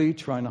 Physically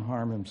trying to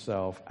harm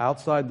himself.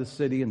 Outside the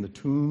city in the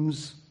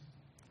tombs.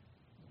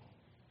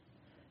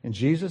 And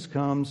Jesus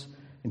comes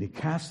and he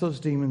casts those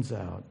demons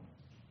out.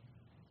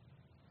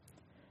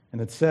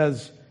 And it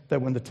says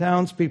that when the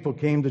townspeople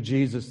came to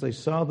Jesus, they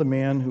saw the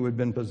man who had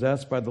been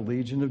possessed by the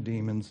legion of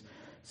demons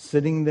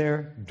sitting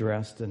there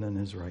dressed and in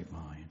his right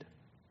mind.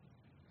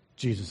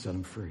 Jesus set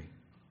him free.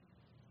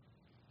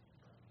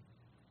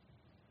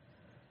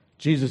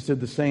 Jesus did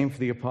the same for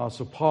the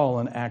Apostle Paul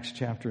in Acts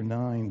chapter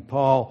 9.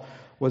 Paul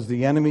was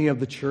the enemy of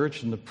the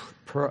church and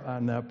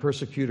the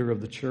persecutor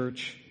of the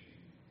church.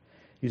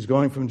 He's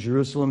going from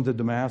Jerusalem to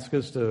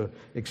Damascus to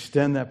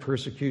extend that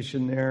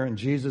persecution there. And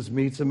Jesus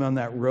meets him on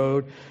that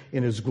road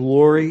in his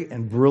glory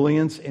and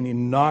brilliance. And he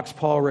knocks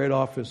Paul right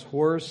off his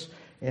horse.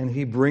 And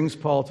he brings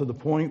Paul to the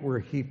point where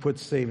he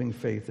puts saving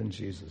faith in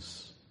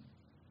Jesus.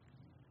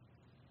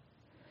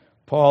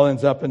 Paul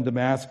ends up in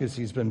Damascus.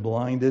 He's been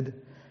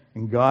blinded.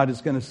 And God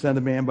is going to send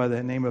a man by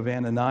the name of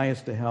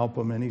Ananias to help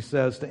him. And he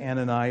says to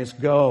Ananias,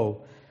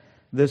 go.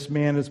 This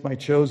man is my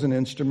chosen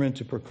instrument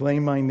to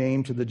proclaim my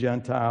name to the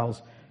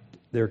Gentiles,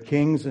 their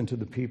kings, and to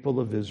the people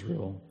of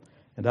Israel,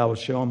 and I will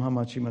show him how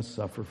much he must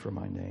suffer for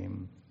my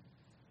name.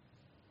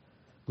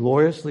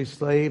 Gloriously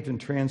saved and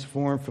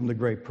transformed from the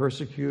great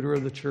persecutor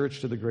of the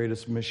church to the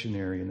greatest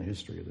missionary in the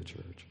history of the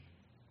church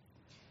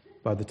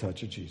by the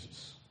touch of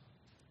Jesus.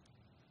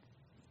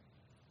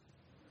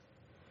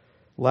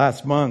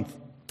 Last month,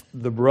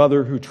 the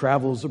brother who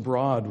travels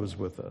abroad was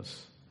with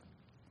us.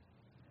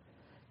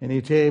 And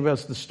he gave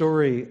us the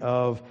story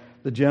of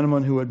the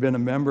gentleman who had been a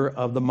member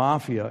of the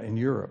mafia in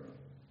Europe.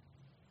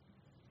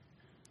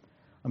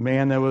 A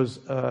man that was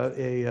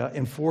an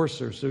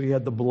enforcer, so he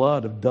had the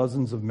blood of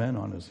dozens of men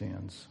on his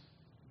hands.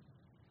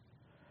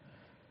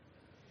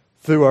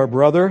 Through our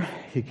brother,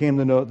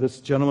 this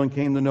gentleman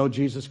came to know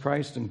Jesus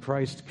Christ, and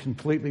Christ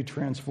completely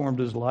transformed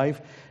his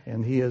life,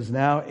 and he is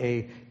now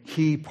a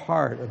key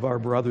part of our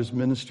brother's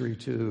ministry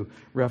to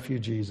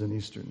refugees in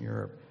Eastern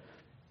Europe.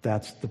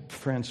 That's the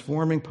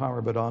transforming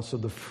power, but also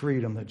the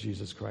freedom that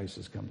Jesus Christ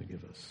has come to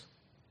give us.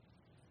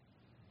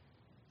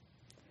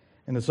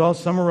 And it's all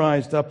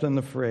summarized up in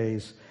the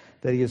phrase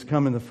that he has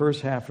come in the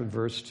first half of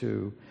verse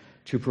 2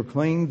 to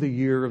proclaim the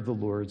year of the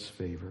Lord's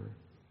favor.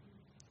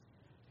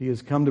 He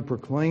has come to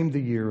proclaim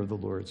the year of the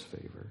Lord's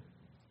favor.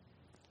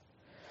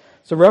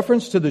 It's a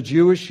reference to the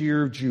Jewish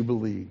year of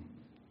Jubilee.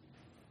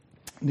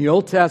 In the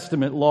Old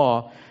Testament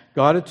law,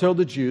 God had told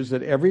the Jews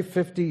that every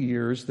 50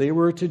 years they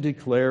were to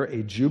declare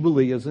a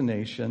Jubilee as a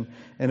nation,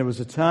 and it was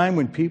a time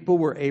when people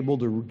were able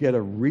to get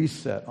a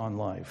reset on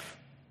life.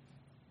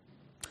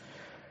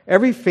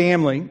 Every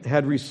family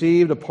had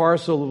received a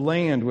parcel of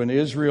land when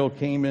Israel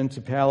came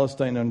into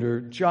Palestine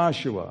under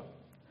Joshua.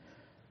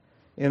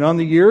 And on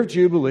the year of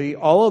Jubilee,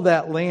 all of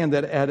that land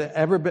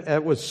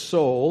that was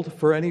sold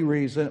for any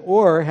reason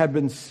or had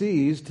been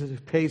seized to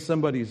pay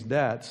somebody's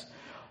debts,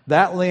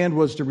 that land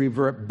was to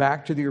revert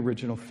back to the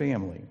original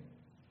family.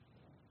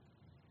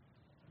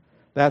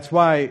 That's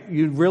why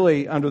you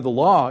really, under the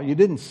law, you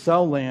didn't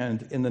sell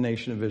land in the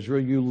nation of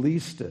Israel, you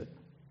leased it.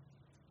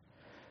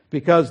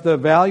 Because the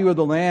value of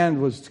the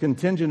land was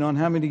contingent on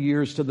how many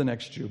years to the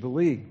next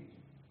Jubilee.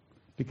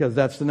 Because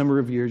that's the number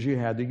of years you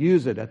had to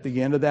use it. At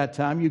the end of that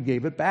time, you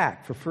gave it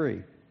back for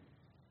free.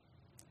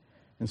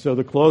 And so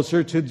the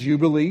closer to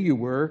Jubilee you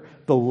were,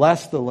 the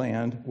less the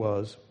land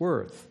was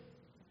worth.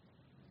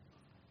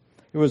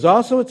 It was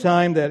also a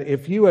time that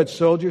if you had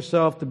sold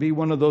yourself to be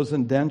one of those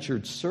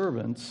indentured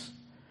servants,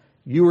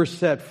 you were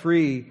set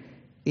free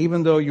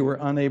even though you were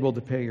unable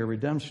to pay your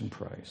redemption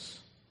price.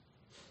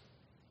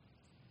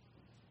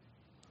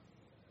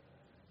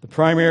 The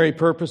primary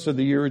purpose of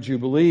the year of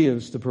Jubilee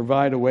is to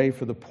provide a way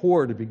for the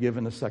poor to be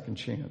given a second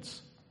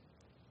chance.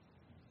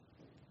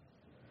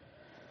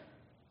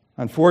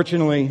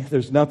 Unfortunately,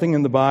 there's nothing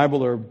in the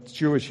Bible or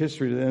Jewish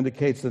history that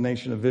indicates the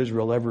nation of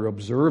Israel ever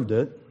observed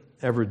it,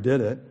 ever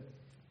did it.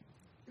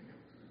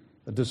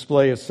 A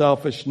display of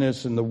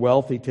selfishness and the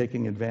wealthy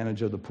taking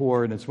advantage of the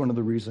poor, and it's one of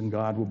the reasons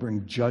God will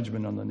bring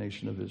judgment on the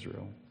nation of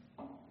Israel.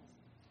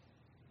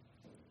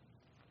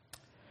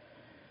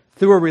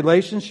 Through a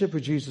relationship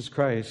with Jesus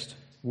Christ,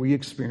 we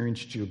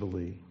experience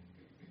Jubilee.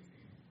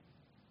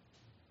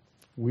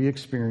 We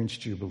experience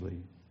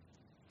Jubilee.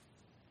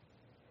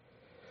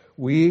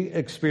 We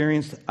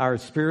experienced our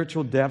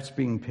spiritual debts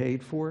being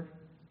paid for,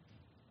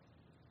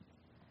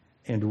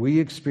 and we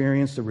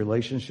experienced a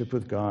relationship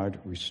with God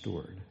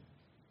restored.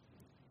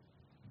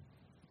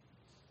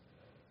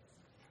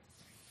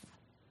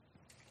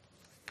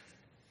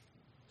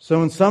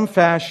 So in some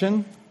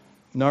fashion,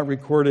 not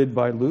recorded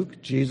by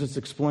Luke, Jesus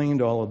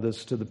explained all of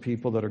this to the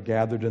people that are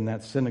gathered in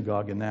that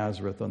synagogue in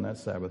Nazareth on that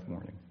Sabbath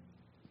morning.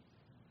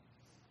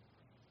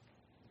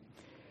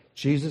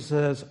 Jesus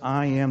says,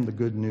 I am the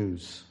good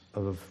news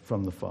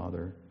from the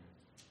Father.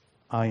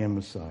 I am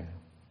Messiah.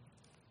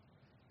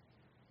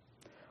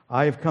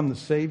 I have come to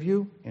save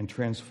you and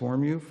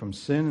transform you from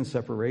sin and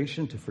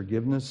separation to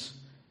forgiveness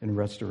and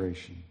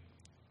restoration.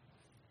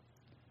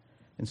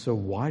 And so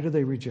why do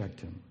they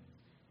reject him?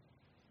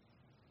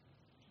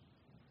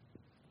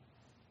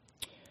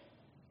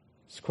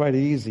 It's quite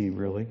easy,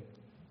 really.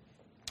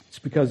 It's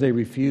because they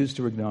refuse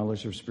to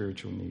acknowledge their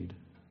spiritual need.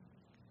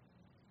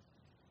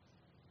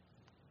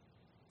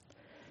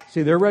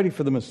 See, they're ready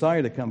for the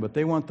Messiah to come, but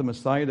they want the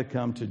Messiah to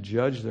come to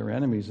judge their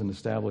enemies and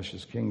establish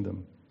his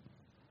kingdom.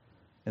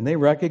 And they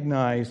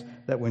recognize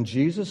that when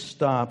Jesus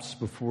stops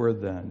before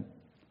them,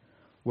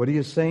 what he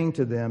is saying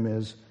to them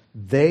is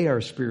they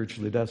are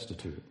spiritually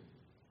destitute.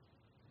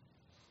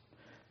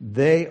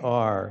 They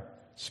are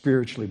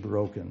spiritually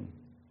broken.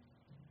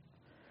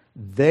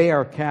 They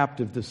are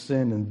captive to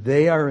sin, and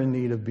they are in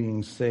need of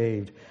being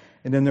saved.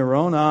 And in their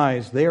own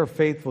eyes, they are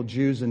faithful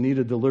Jews in need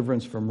of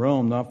deliverance from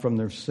Rome, not from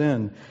their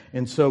sin.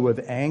 And so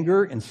with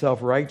anger and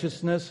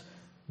self-righteousness,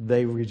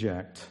 they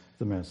reject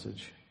the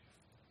message.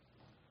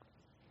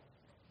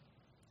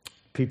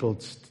 People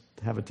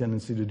have a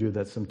tendency to do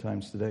that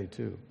sometimes today,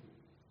 too.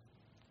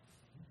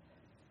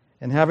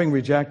 And having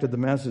rejected the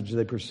message,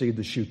 they proceed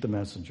to shoot the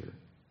messenger.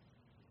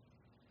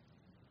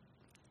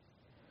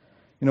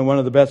 You know, one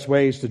of the best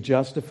ways to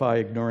justify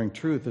ignoring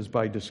truth is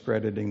by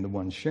discrediting the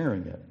one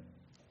sharing it.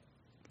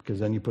 Because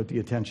then you put the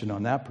attention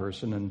on that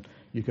person and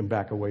you can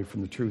back away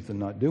from the truth and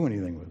not do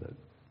anything with it.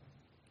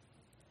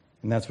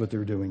 And that's what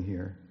they're doing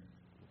here.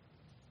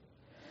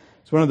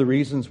 It's one of the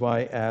reasons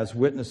why, as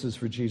witnesses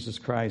for Jesus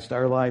Christ,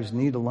 our lives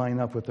need to line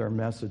up with our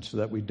message so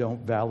that we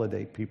don't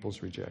validate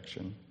people's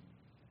rejection.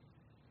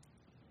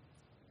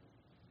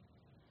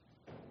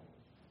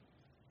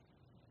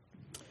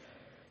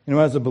 You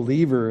know, as a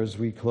believer, as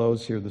we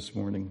close here this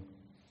morning,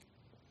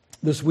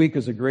 this week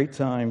is a great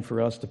time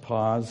for us to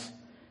pause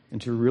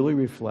and to really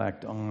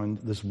reflect on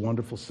this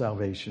wonderful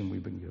salvation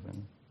we've been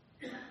given.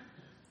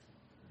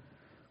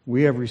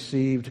 We have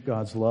received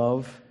God's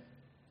love,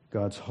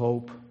 God's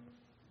hope,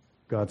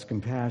 God's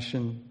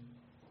compassion,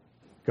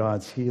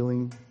 God's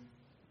healing,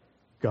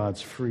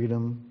 God's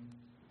freedom,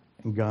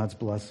 and God's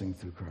blessing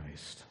through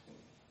Christ.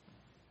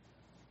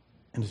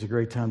 And it's a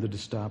great time to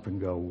just stop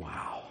and go,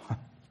 wow.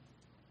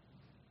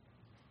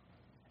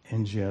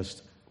 And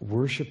just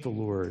worship the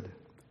Lord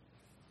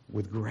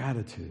with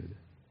gratitude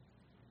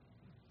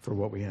for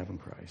what we have in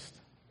Christ.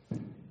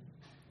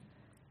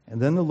 And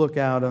then to look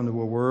out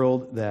into a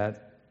world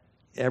that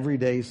every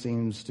day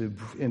seems to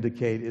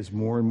indicate is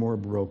more and more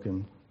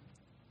broken.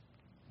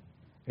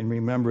 And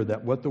remember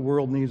that what the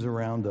world needs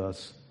around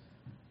us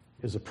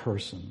is a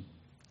person.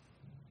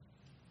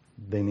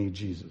 They need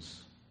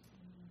Jesus.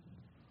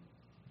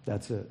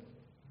 That's it.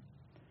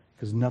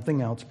 Because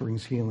nothing else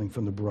brings healing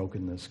from the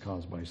brokenness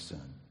caused by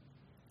sin.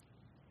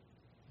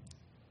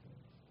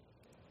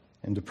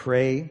 And to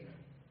pray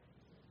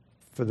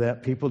for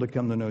that people to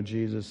come to know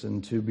Jesus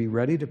and to be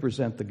ready to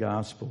present the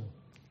gospel.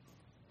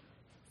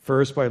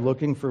 First, by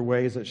looking for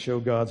ways that show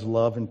God's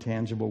love in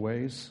tangible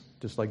ways,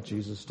 just like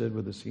Jesus did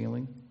with his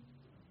healing.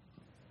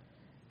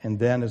 And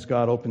then as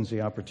God opens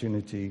the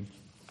opportunity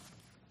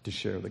to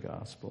share the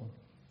gospel.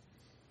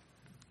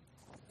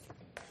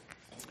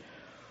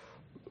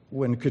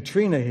 When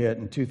Katrina hit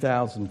in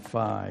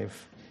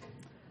 2005,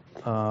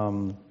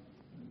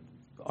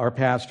 our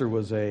pastor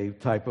was a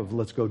type of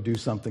let's go do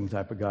something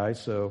type of guy.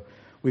 So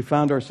we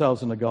found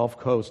ourselves in the Gulf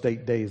Coast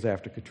 8 days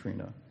after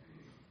Katrina.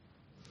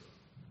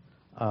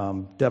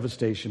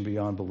 Devastation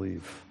beyond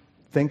belief.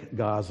 Think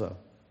Gaza.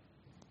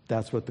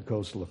 That's what the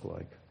coast looked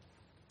like.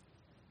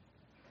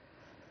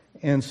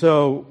 And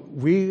so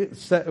we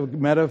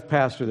met a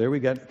pastor there. We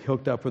got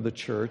hooked up with a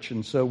church.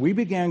 And so we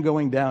began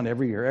going down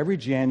every year, every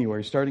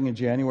January, starting in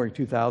January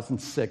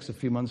 2006, a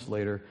few months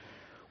later.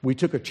 We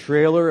took a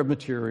trailer of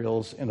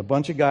materials and a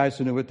bunch of guys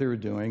who knew what they were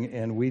doing,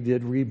 and we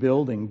did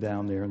rebuilding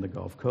down there in the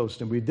Gulf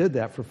Coast. And we did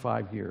that for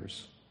 5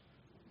 years,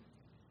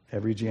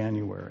 every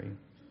January.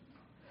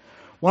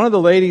 One of the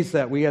ladies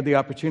that we had the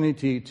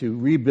opportunity to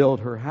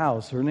rebuild her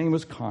house, her name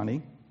was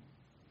Connie.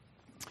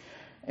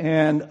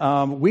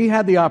 And we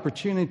had the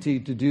opportunity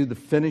to do the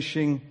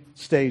finishing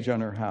stage on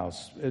her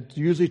house. It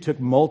usually took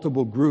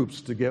multiple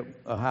groups to get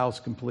a house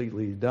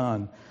completely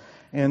done.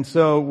 And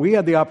so we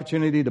had the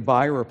opportunity to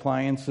buy her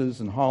appliances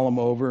and haul them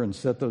over and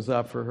set those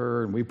up for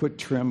her. And we put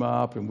trim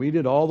up and we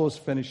did all those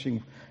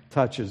finishing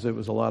touches. It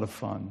was a lot of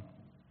fun.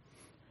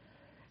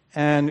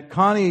 And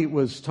Connie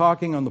was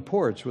talking on the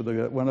porch with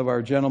one of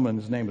our gentlemen.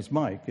 His name was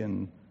Mike.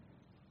 And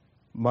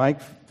Mike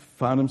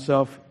found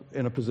himself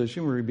in a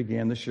position where he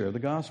began to share the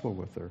gospel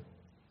with her.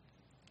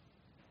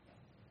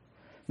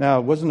 Now,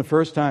 it wasn't the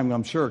first time,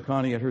 I'm sure,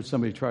 Connie had heard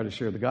somebody try to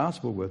share the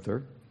gospel with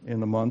her in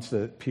the months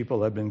that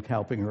people had been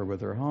helping her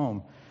with her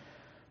home.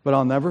 But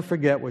I'll never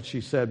forget what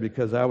she said,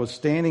 because I was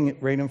standing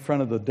right in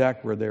front of the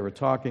deck where they were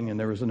talking, and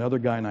there was another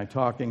guy and I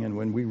talking, and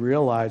when we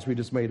realized, we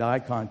just made eye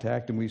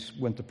contact and we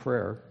went to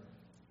prayer.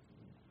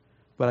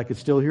 But I could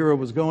still hear what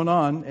was going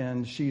on,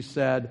 and she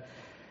said,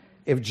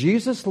 "If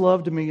Jesus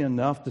loved me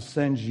enough to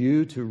send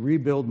you to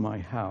rebuild my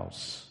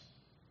house,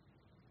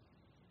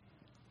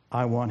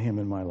 I want him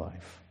in my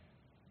life."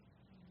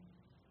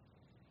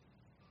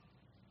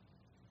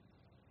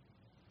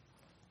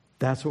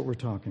 That's what we're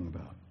talking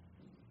about.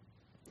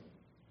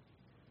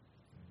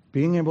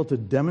 Being able to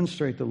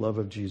demonstrate the love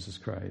of Jesus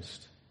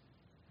Christ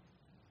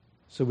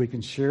so we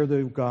can share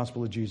the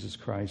gospel of Jesus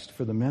Christ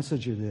for the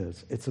message it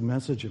is. It's a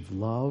message of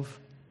love.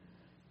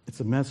 It's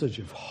a message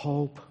of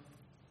hope.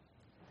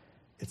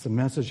 It's a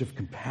message of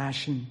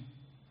compassion.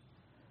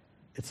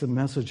 It's a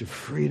message of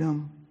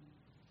freedom.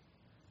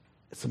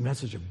 It's a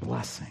message of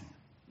blessing.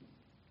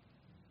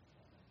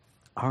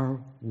 Our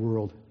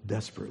world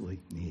desperately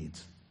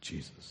needs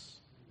Jesus.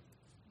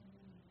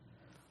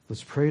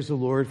 Let's praise the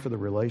Lord for the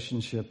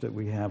relationship that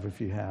we have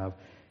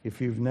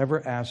If you've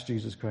never asked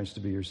Jesus Christ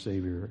to be your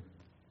Savior,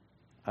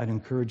 I'd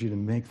encourage you to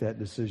make that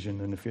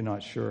decision. And if you're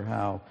not sure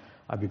how,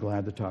 I'd be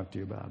glad to talk to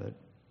you about it.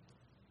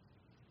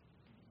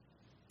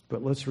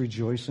 But let's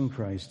rejoice in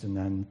Christ and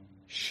then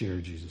share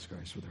Jesus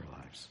Christ with our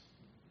lives.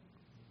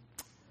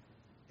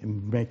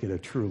 And make it a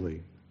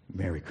truly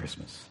Merry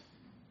Christmas.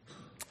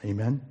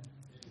 Amen?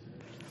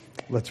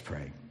 Let's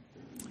pray.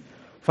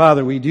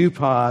 Father, we do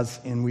pause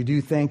and we do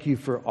thank you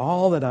for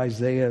all that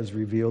Isaiah has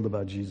revealed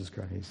about Jesus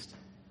Christ,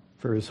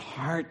 for his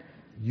heart,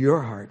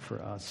 your heart for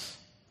us.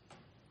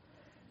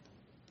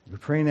 We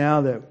pray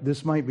now that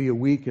this might be a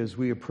week as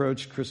we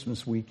approach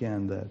Christmas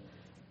weekend, that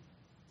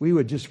we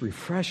would just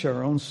refresh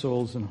our own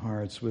souls and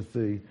hearts with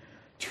the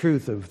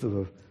truth of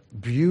the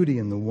beauty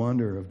and the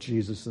wonder of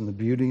Jesus and the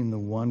beauty and the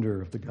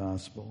wonder of the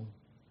gospel.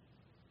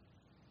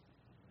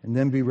 And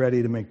then be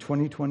ready to make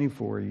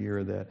 2024 a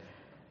year that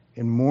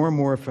in more and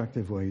more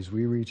effective ways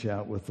we reach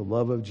out with the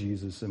love of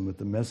Jesus and with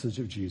the message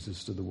of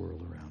Jesus to the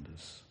world around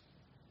us.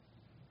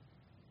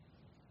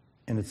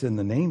 And it's in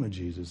the name of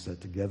Jesus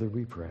that together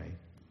we pray.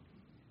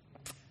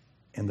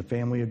 And the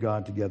family of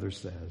God together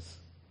says,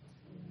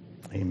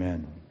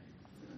 Amen.